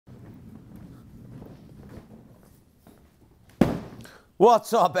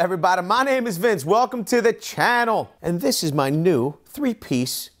What's up, everybody? My name is Vince. Welcome to the channel. And this is my new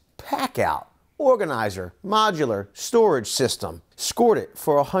 3-piece PACKOUT organizer modular storage system. Scored it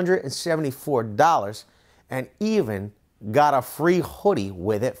for $174 and even got a free hoodie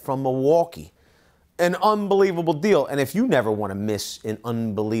with it from Milwaukee. An unbelievable deal. And if you never want to miss an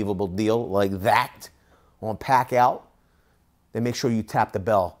unbelievable deal like that on PACKOUT, then make sure you tap the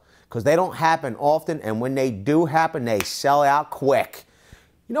bell, because they don't happen often, and when they do happen, they sell out quick.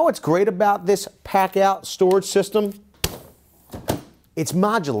 You know what's great about this PACKOUT storage system? It's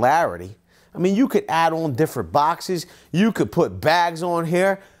modularity. I mean, you could add on different boxes, you could put bags on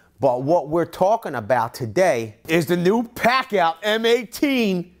here, but what we're talking about today is the new PACKOUT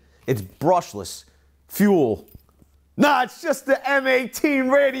M18. It's brushless, fuel. No, it's just the M18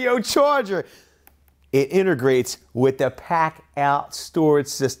 radio charger. It integrates with the PACKOUT storage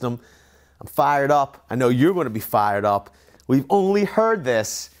system. I'm fired up. I know you're going to be fired up. We've only heard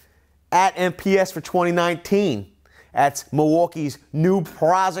this at MPS for 2019. That's Milwaukee's new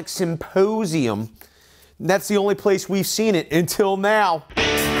project symposium. That's the only place we've seen it until now.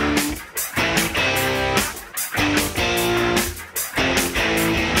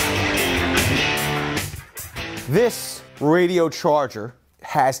 This radio charger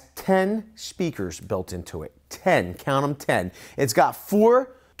has 10 speakers built into it. 10, count them, 10. It's got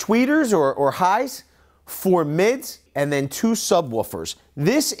 4 tweeters or highs, 4 mids, and then 2 subwoofers.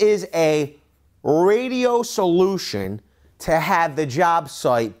 This is a radio solution to have the job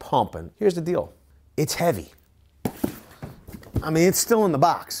site pumping. Here's the deal. It's heavy. I mean, it's still in the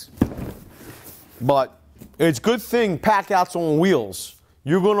box. But it's a good thing PACKOUT's on wheels.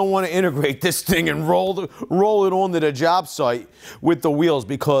 You're going to want to integrate this thing and roll it onto the job site with the wheels,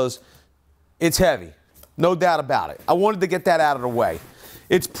 because it's heavy. No doubt about it. I wanted to get that out of the way.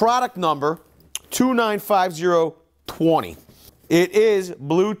 It's product number 295020. It is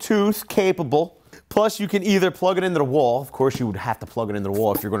Bluetooth capable. Plus, you can either plug it into the wall. Of course, you would have to plug it into the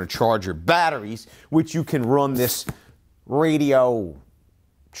wall if you're going to charge your batteries, which you can run this radio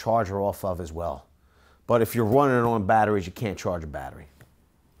charger off of as well. But if you're running it on batteries, you can't charge a battery.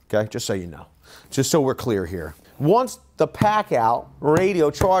 Okay, just so you know. Just so we're clear here. Once the PACKOUT radio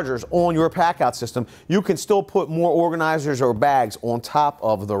charger's on your PACKOUT system, you can still put more organizers or bags on top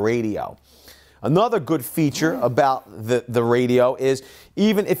of the radio. Another good feature about the radio is,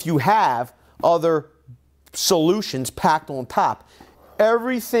 even if you have other solutions packed on top,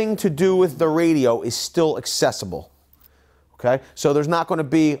 everything to do with the radio is still accessible. Okay, so there's not going to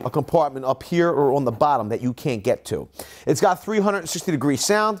be a compartment up here or on the bottom that you can't get to. It's got 360-degree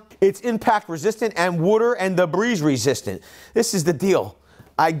sound. It's impact resistant and water and debris resistant. This is the deal.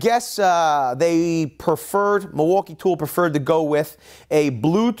 I guess Milwaukee Tool preferred to go with a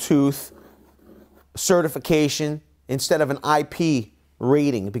Bluetooth certification instead of an IP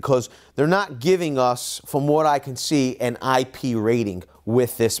rating, because they're not giving us, from what I can see, an IP rating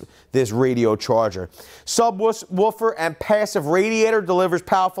with this radio charger. Subwoofer and passive radiator delivers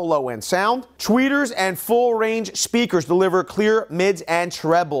powerful low-end sound. Tweeters and full-range speakers deliver clear mids and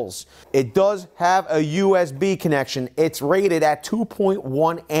trebles. It does have a USB connection. It's rated at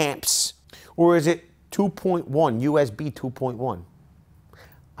 2.1 amps. Or is it 2.1, USB 2.1?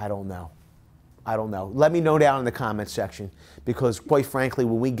 I don't know. I don't know. Let me know down in the comments section, because quite frankly,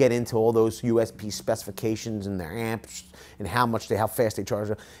 when we get into all those USB specifications and their amps and how fast they charge,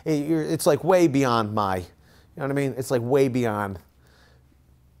 it's like way beyond my, you know what I mean? It's like way beyond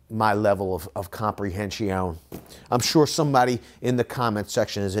my level of comprehension. I'm sure somebody in the comments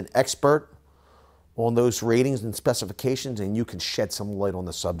section is an expert on those ratings and specifications, and you can shed some light on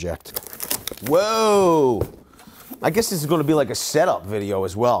the subject. Whoa! I guess this is going to be like a setup video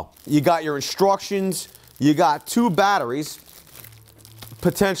as well. You got your instructions, you got 2 batteries.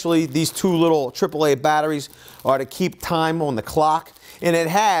 Potentially these 2 little AAA batteries are to keep time on the clock. And it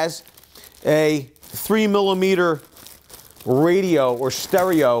has a 3mm radio or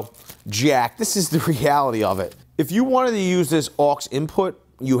stereo jack. This is the reality of it. If you wanted to use this aux input,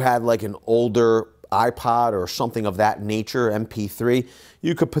 you had like an older iPod or something of that nature, MP3,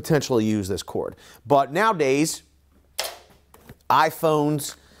 you could potentially use this cord. But nowadays,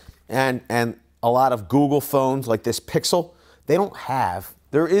 iPhones and a lot of Google phones like this Pixel,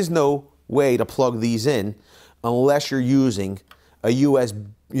 there is no way to plug these in unless you're using a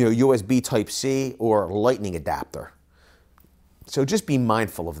USB Type-C or Lightning adapter. So just be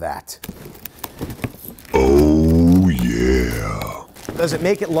mindful of that. Oh yeah. Does it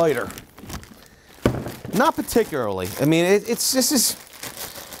make it lighter? Not particularly. I mean, this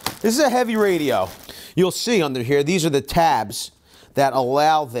is a heavy radio. You'll see under here, these are the tabs that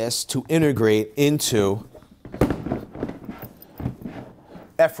allow this to integrate into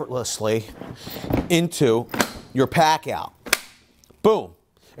effortlessly into your PACKOUT. Boom.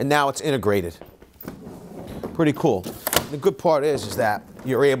 And now it's integrated. Pretty cool. The good part is that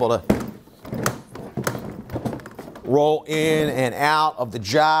you're able to roll in and out of the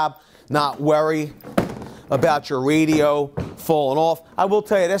job, not worry about your radio falling off. I will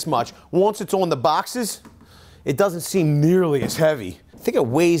tell you this much. Once it's on the boxes, it doesn't seem nearly as heavy. I think it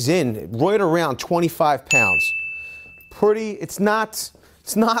weighs in right around 25 pounds. It's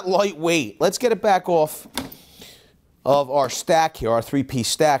not lightweight. Let's get it back off of our stack here, our 3-piece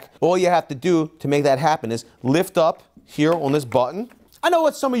stack. All you have to do to make that happen is lift up here on this button. I know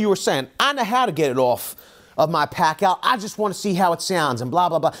what some of you are saying. I know how to get it off of my PACKOUT. I just want to see how it sounds and blah,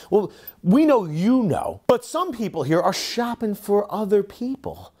 blah, blah. Well, we know you know, but some people here are shopping for other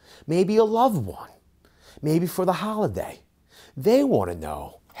people. Maybe a loved one, maybe for the holiday. They want to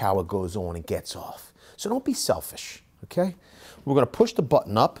know how it goes on and gets off. So don't be selfish, okay? We're going to push the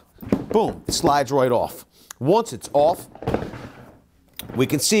button up. Boom, it slides right off. Once it's off, we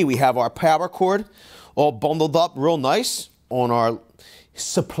can see we have our power cord all bundled up real nice on our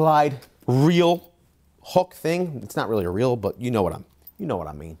supplied reel hook thing. It's not really a reel, but you know what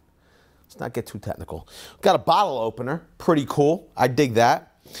I mean. Let's not get too technical. Got a bottle opener, pretty cool. I dig that.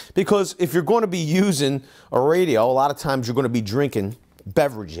 Because if you're going to be using a radio, a lot of times you're going to be drinking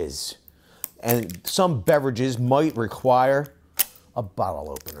beverages. And some beverages might require a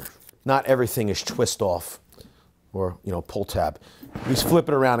bottle opener. Not everything is twist off or, pull tab. We just flip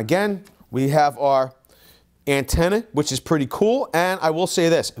it around again. We have our antenna, which is pretty cool. And I will say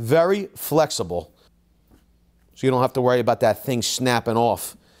this, very flexible. So you don't have to worry about that thing snapping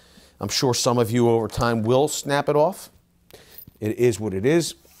off. I'm sure some of you over time will snap it off. It is what it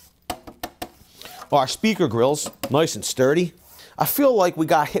is. Our speaker grills, nice and sturdy. I feel like we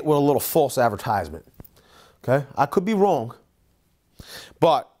got hit with a little false advertisement. Okay, I could be wrong.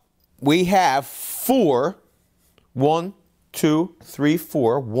 But we have 4, 1, 2, 3,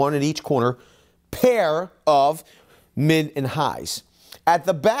 4, one in each corner, pair of mid and highs. At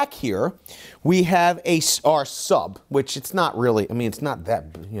the back here, we have our sub, which it's not really, it's not that,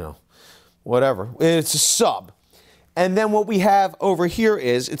 whatever. It's a sub. And then what we have over here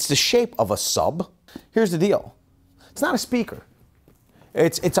it's the shape of a sub. Here's the deal. It's not a speaker.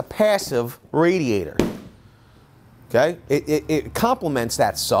 It's a passive radiator. Okay? It complements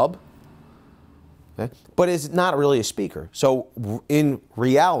that sub. Okay? But it's not really a speaker. So in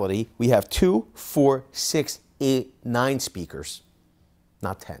reality, we have 2, 4, 6, 8, 9 speakers.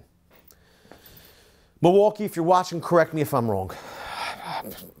 Not 10. Milwaukee, if you're watching, correct me if I'm wrong.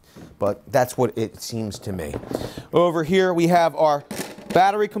 But that's what it seems to me. Over here, we have our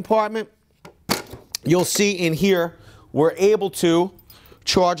battery compartment. You'll see in here, we're able to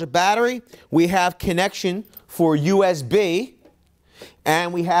charge a battery. We have connection for USB.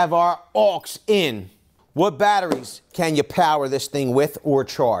 And we have our aux in. What batteries can you power this thing with or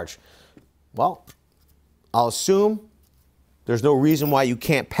charge? Well, I'll assume there's no reason why you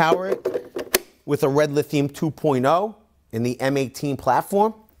can't power it with a redlithium 2.0 in the M18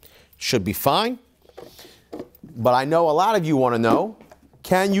 platform. Should be fine. But I know a lot of you want to know,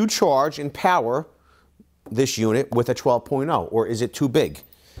 can you charge and power this unit with a 12.0, or is it too big?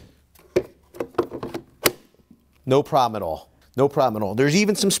 No problem at all. No problem at all. There's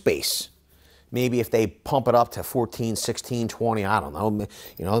even some space. Maybe if they pump it up to 14, 16, 20, I don't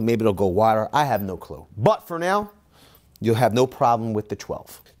know. Maybe it'll go wider. I have no clue. But for now, you'll have no problem with the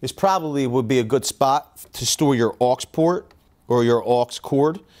 12. This probably would be a good spot to store your aux port or your aux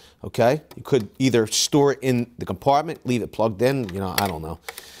cord. Okay, you could either store it in the compartment, leave it plugged in, I don't know.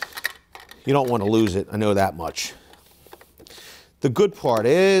 You don't want to lose it, I know that much. The good part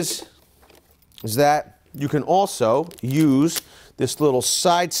is that you can also use this little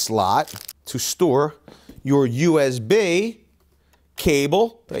side slot to store your USB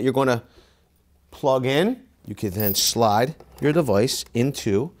cable that you're going to plug in. You can then slide your device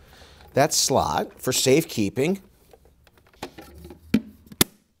into that slot for safekeeping.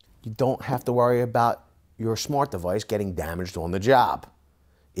 You don't have to worry about your smart device getting damaged on the job.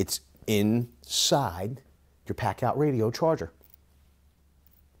 It's inside your PACKOUT radio charger.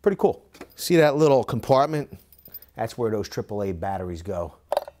 Pretty cool. See that little compartment? That's where those AAA batteries go.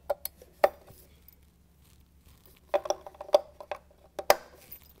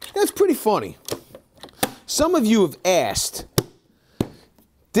 That's pretty funny. Some of you have asked,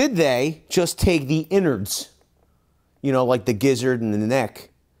 did they just take the innards, like the gizzard and the neck,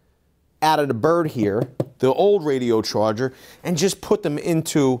 out of the bird here, the old radio charger, and just put them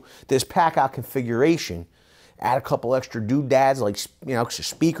into this PACKOUT configuration add a couple extra doodads like, you know, extra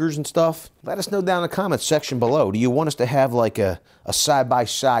speakers and stuff, let us know down in the comments section below. Do you want us to have like a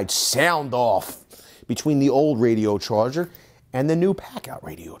side-by-side sound off between the old radio charger and the new PACKOUT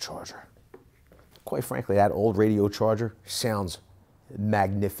radio charger? Quite frankly, that old radio charger sounds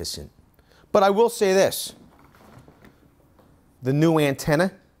magnificent. But I will say this, the new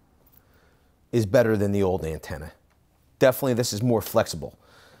antenna is better than the old antenna. Definitely this is more flexible.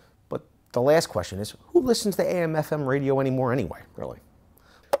 But the last question is, who listens to AM FM radio anymore anyway, really?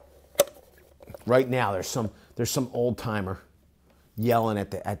 Right now there's some old timer yelling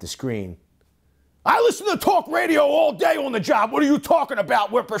at the screen. I listen to talk radio all day on the job. What are you talking about,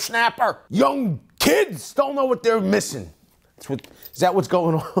 whippersnapper? Young kids don't know what they're missing. Is that what's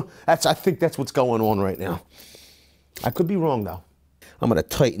going on? I think that's what's going on right now. I could be wrong though. I'm gonna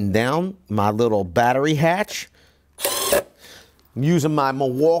tighten down my little battery hatch. I'm using my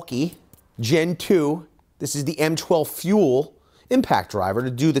Milwaukee Gen 2. This is the M12 fuel impact driver to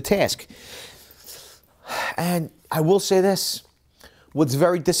do the task. And I will say this, what's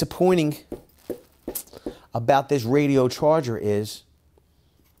very disappointing about this radio charger is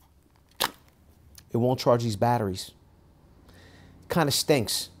it won't charge these batteries. Kind of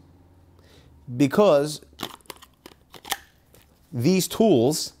stinks because these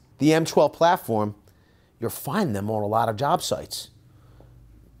tools, the M12 platform, you'll find them on a lot of job sites.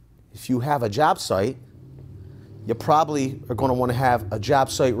 If you have a job site, you probably are going to want to have a job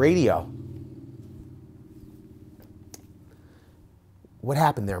site radio. What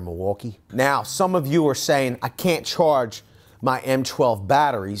happened there, Milwaukee? Now, some of you are saying, I can't charge my M12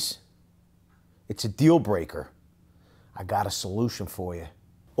 batteries. It's a deal breaker. I got a solution for you.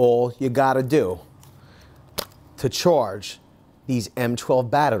 All you got to do to charge these M12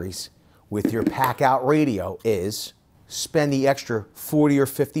 batteries with your PACKOUT radio is spend the extra 40 or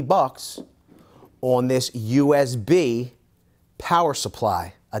 50 bucks on this USB power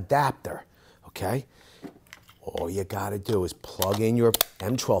supply adapter, okay? All you gotta do is plug in your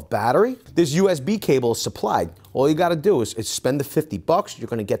M12 battery. This USB cable is supplied. All you gotta do is spend the 50 bucks. You're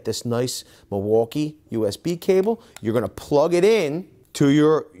gonna get this nice Milwaukee USB cable. You're gonna plug it in to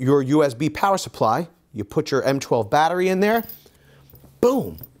your USB power supply. You put your M12 battery in there,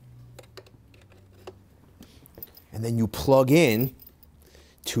 boom. And then you plug in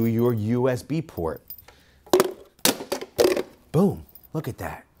to your USB port. Boom, look at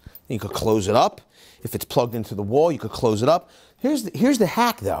that. You could close it up. If it's plugged into the wall, you could close it up. Here's the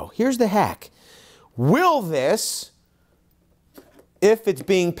hack though, here's the hack. Will this, if it's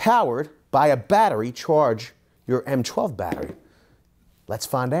being powered by a battery, charge your M12 battery? Let's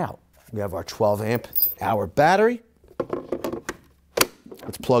find out. We have our 12 amp hour battery.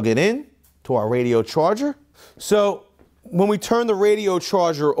 Let's plug it in to our radio charger. So when we turn the radio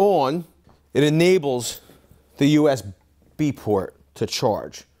charger on, it enables the USB port to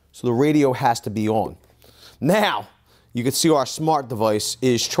charge. So the radio has to be on. Now, you can see our smart device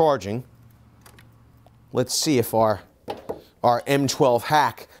is charging. Let's see if our M12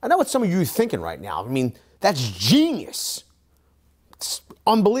 hack. I know what some of you are thinking right now. I mean, that's genius. It's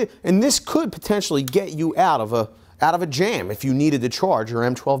unbelievable. And this could potentially get you out of a jam if you needed to charge your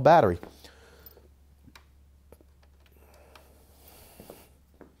M12 battery.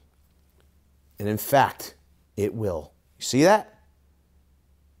 And in fact, it will. You see that?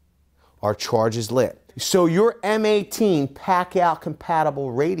 Our charge is lit. So your M18 PACKOUT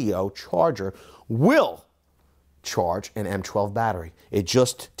compatible radio charger will charge an M12 battery. It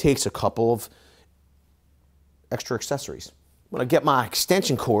just takes a couple of extra accessories. I'm gonna get my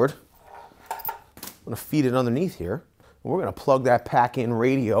extension cord. I'm gonna feed it underneath here. And we're gonna plug that pack-in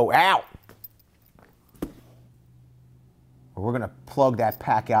radio out. We're gonna plug that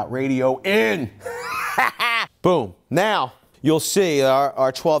PACKOUT radio in. Boom. Now, you'll see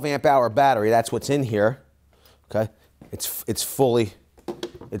our 12 amp hour battery, that's what's in here. Okay? It's fully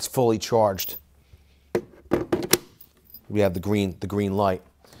charged. We have the green light.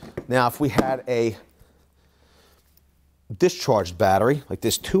 Now, if we had a discharged battery, like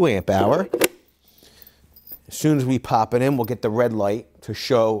this 2 amp hour, as soon as we pop it in, we'll get the red light to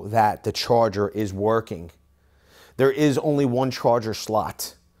show that the charger is working. There is only one charger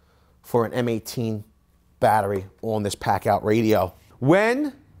slot for an M18 battery on this PACKOUT radio.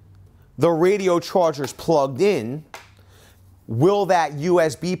 When the radio charger is plugged in, will that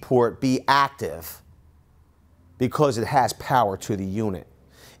USB port be active because it has power to the unit?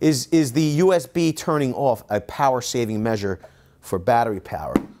 Is the USB turning off a power saving measure for battery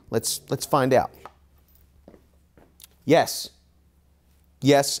power? Let's find out. Yes.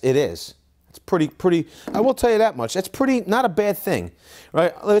 Yes, it is. It's pretty, I will tell you that much. That's pretty, not a bad thing,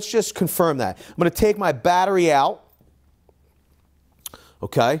 right? Let's just confirm that. I'm going to take my battery out.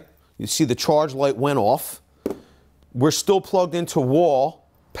 Okay, you see the charge light went off. We're still plugged into wall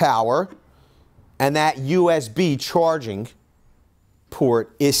power, and that USB charging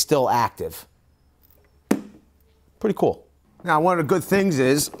port is still active. Pretty cool. Now, one of the good things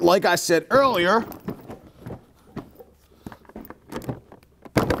is, like I said earlier,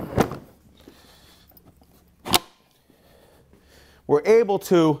 we're able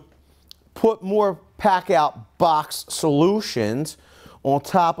to put more PACKOUT box solutions on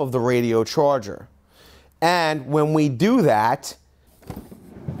top of the radio charger. And when we do that,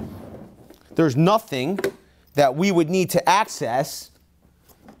 there's nothing that we would need to access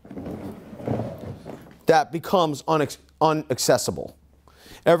that becomes inaccessible.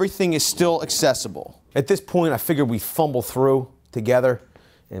 Everything is still accessible. At this point, I figured we fumble through together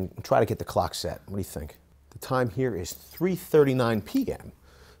and try to get the clock set. What do you think? The time here is 3:39 p.m.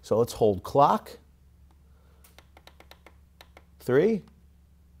 So let's hold clock. 3.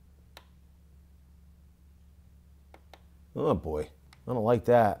 Oh boy, I don't like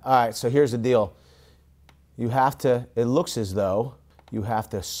that. All right, so here's the deal. You have to, it looks as though you have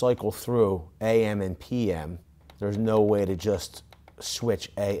to cycle through AM and PM. There's no way to just switch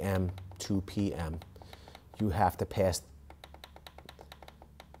AM to PM. You have to pass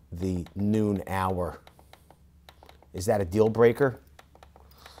the noon hour. Is that a deal breaker?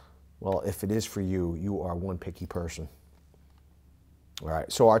 Well, if it is for you, you are one picky person. All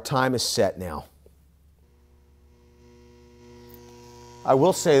right, so our time is set now. I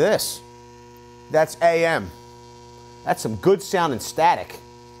will say this, that's AM. That's some good sound and static.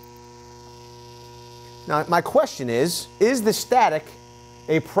 Now, my question is the static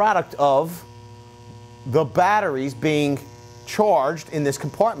a product of the batteries being charged in this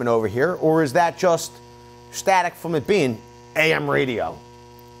compartment over here, or is that just static from it being AM radio?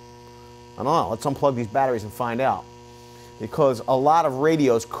 I don't know, let's unplug these batteries and find out. Because a lot of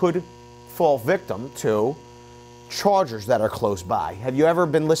radios could fall victim to chargers that are close by. Have you ever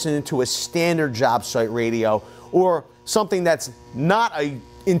been listening to a standard job site radio or something that's not a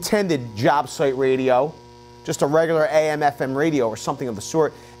intended job site radio, just a regular AM FM radio or something of the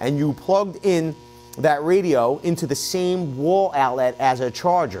sort, and you plugged in that radio into the same wall outlet as a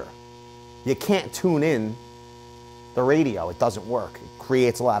charger? You can't tune in the radio. It doesn't work. It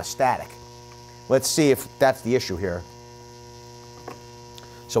creates a lot of static. Let's see if that's the issue here.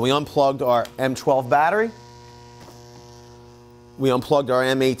 So we unplugged our M12 battery. We unplugged our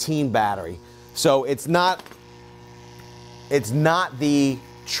M18 battery. So it's not the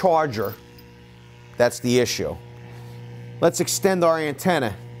charger that's the issue. Let's extend our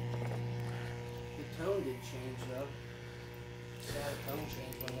antenna. The tone did change though. The tone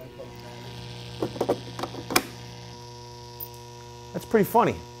changed when I unplugged the battery. That's pretty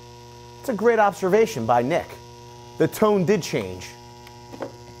funny. It's a great observation by Nick. The tone did change.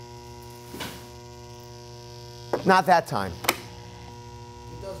 Not that time.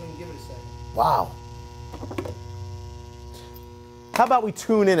 It does when you give it a second. Wow. How about we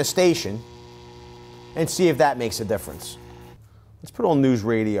tune in a station and see if that makes a difference? Let's put on news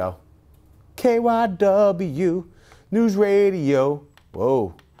radio. KYW, news radio.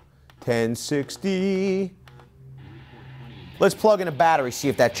 Whoa, 1060. Let's plug in a battery, see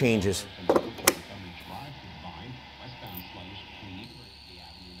if that changes.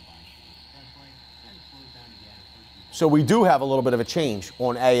 So we do have a little bit of a change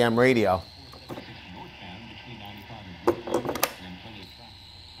on AM radio.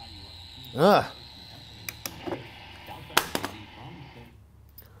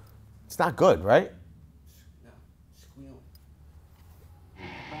 It's not good, right? No, squeal.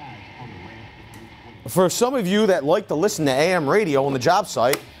 For some of you that like to listen to AM radio on the job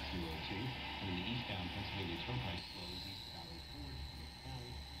site,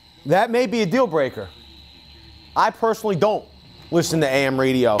 that may be a deal breaker. I personally don't listen to AM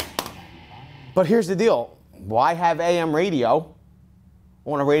radio. But here's the deal. Why have AM radio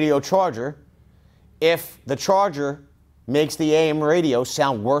on a radio charger if the charger makes the AM radio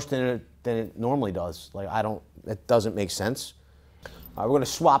sound worse than it normally does? Like, it doesn't make sense. We're going to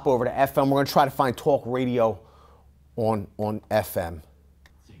swap over to FM. We're going to try to find talk radio on FM.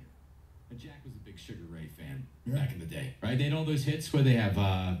 Jack was a big Sugar Ray fan back in the day, right? They had all those hits where they have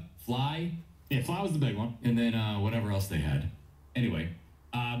Fly. Yeah, Fly was the big one. And then whatever else they had. Anyway,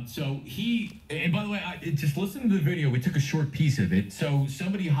 so he, and by the way, just listen to the video. We took a short piece of it. So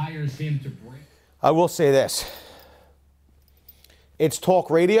somebody hires him to break. I will say this. It's talk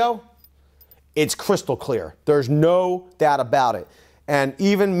radio. It's crystal clear. There's no doubt about it. And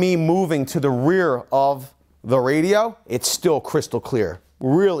even me moving to the rear of the radio, it's still crystal clear.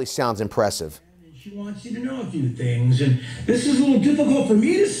 Really sounds impressive. She wants you to know a few things, and this is a little difficult for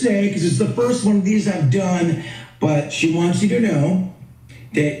me to say because it's the first one of these I've done, but she wants you to know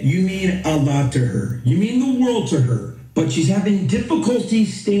that you mean a lot to her. You mean the world to her, but she's having difficulty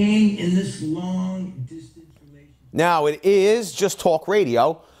staying in this long-distance relationship. Now, it is just talk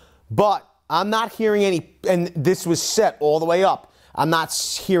radio, but I'm not hearing any, and this was set all the way up. I'm not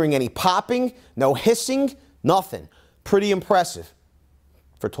hearing any popping, no hissing, nothing. Pretty impressive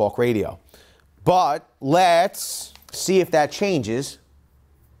for talk radio. But let's see if that changes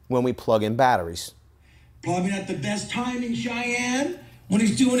when we plug in batteries. Probably not the best timing, Cheyenne, when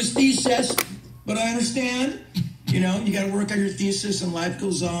he's doing his thesis, but I understand. You know, you got to work on your thesis and life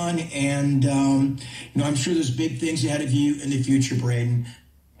goes on. And, you know, I'm sure there's big things ahead of you in the future, Braden.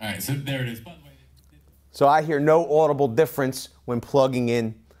 All right, so there it is. By the way, So I hear no audible difference when plugging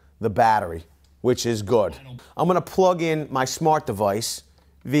in the battery, which is good. I'm going to plug in my smart device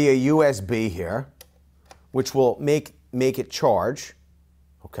via USB here, which will make it charge,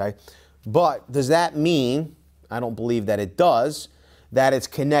 okay? But does that mean, I don't believe that it does, that it's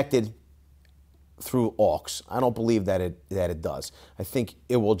connected through aux? I don't believe that it does. I think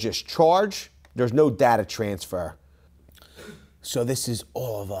it will just charge. There's no data transfer. So this is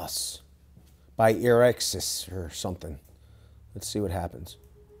All of Us by Erexis or something. Let's see what happens.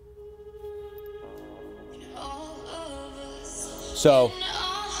 So,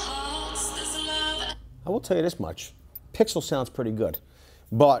 I will tell you this much. Pixel sounds pretty good,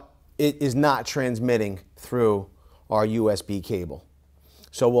 but it is not transmitting through our USB cable.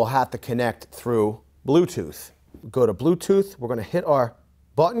 So we'll have to connect through Bluetooth. Go to Bluetooth. We're going to hit our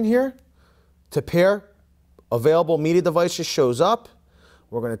button here to pair. Available media devices shows up.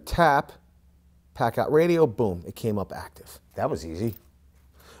 We're going to tap PACKOUT Radio. Boom, it came up active. That was easy.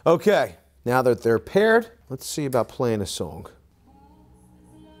 Okay, now that they're paired, let's see about playing a song.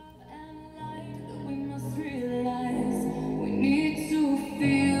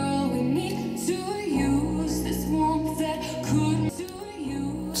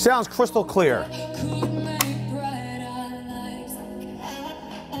 Sounds crystal clear.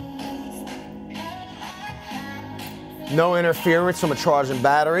 No interference from a charging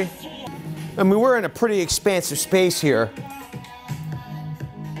battery. I mean, we're in a pretty expansive space here.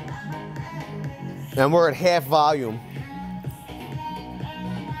 And we're at half volume.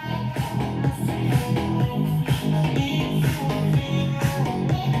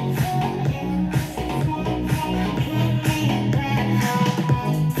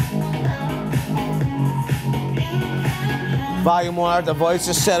 Volume on our device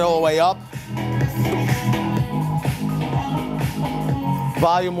is set all the way up.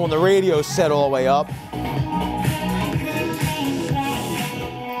 Volume on the radio is set all the way up.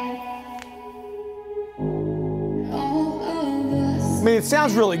 I mean, it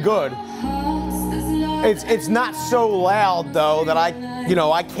sounds really good. It's not so loud though that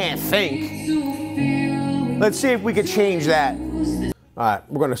I can't think. Let's see if we can change that. All right,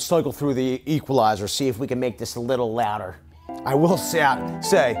 we're gonna cycle through the equalizer, see if we can make this a little louder. I will say,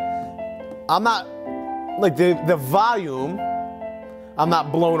 I'm not, like the volume, I'm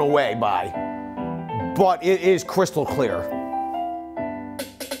not blown away by, but it is crystal clear.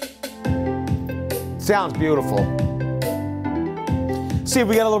 Sounds beautiful. See if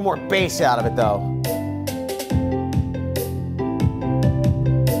we get a little more bass out of it though.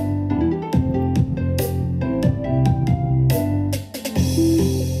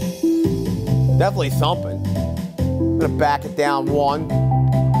 Definitely thumping. I'm gonna back it down one.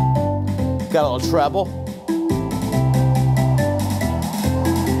 Got a little treble.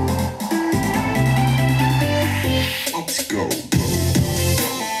 Let's go.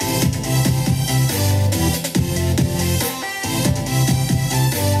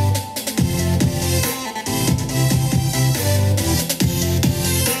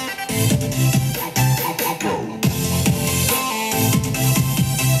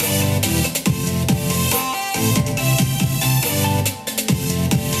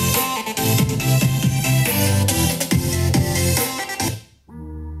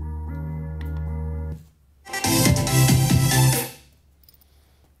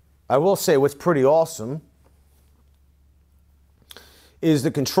 I will say what's pretty awesome is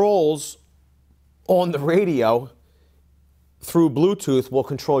the controls on the radio through Bluetooth will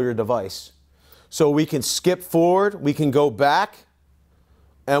control your device. So we can skip forward, we can go back,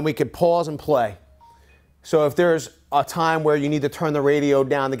 and we can pause and play. So if there's a time where you need to turn the radio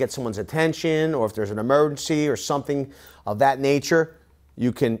down to get someone's attention, or if there's an emergency or something of that nature,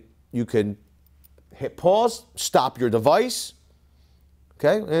 you can hit pause, stop your device,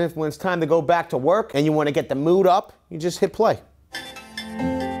 Okay, and if when it's time to go back to work and you want to get the mood up, you just hit play.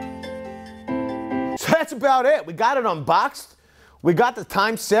 So that's about it. We got it unboxed. We got the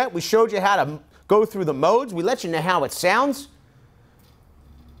time set. We showed you how to go through the modes. We let you know how it sounds.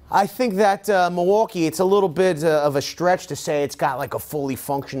 I think that Milwaukee, it's a little bit of a stretch to say it's got like a fully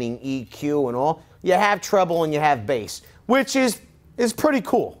functioning EQ and all. You have treble and you have bass, which is pretty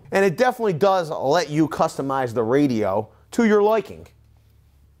cool. And it definitely does let you customize the radio to your liking.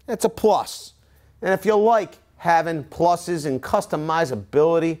 It's a plus. And if you like having pluses and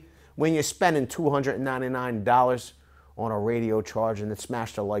customizability when you're spending $299 on a radio charger, then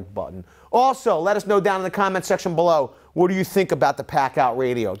smash the like button. Also, let us know down in the comment section below, what do you think about the PACKOUT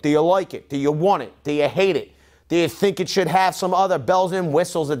radio? Do you like it? Do you want it? Do you hate it? Do you think it should have some other bells and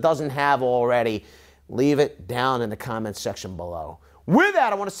whistles it doesn't have already? Leave it down in the comment section below. With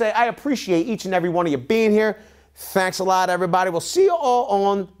that, I want to say I appreciate each and every one of you being here. Thanks a lot, everybody. We'll see you all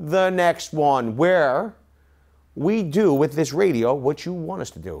on the next one, where we do with this radio what you want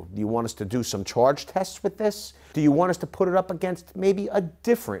us to do. Do you want us to do some charge tests with this? Do you want us to put it up against maybe a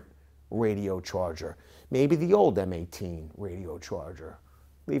different radio charger? Maybe the old M18 radio charger?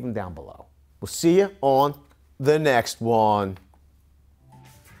 Leave them down below. We'll see you on the next one.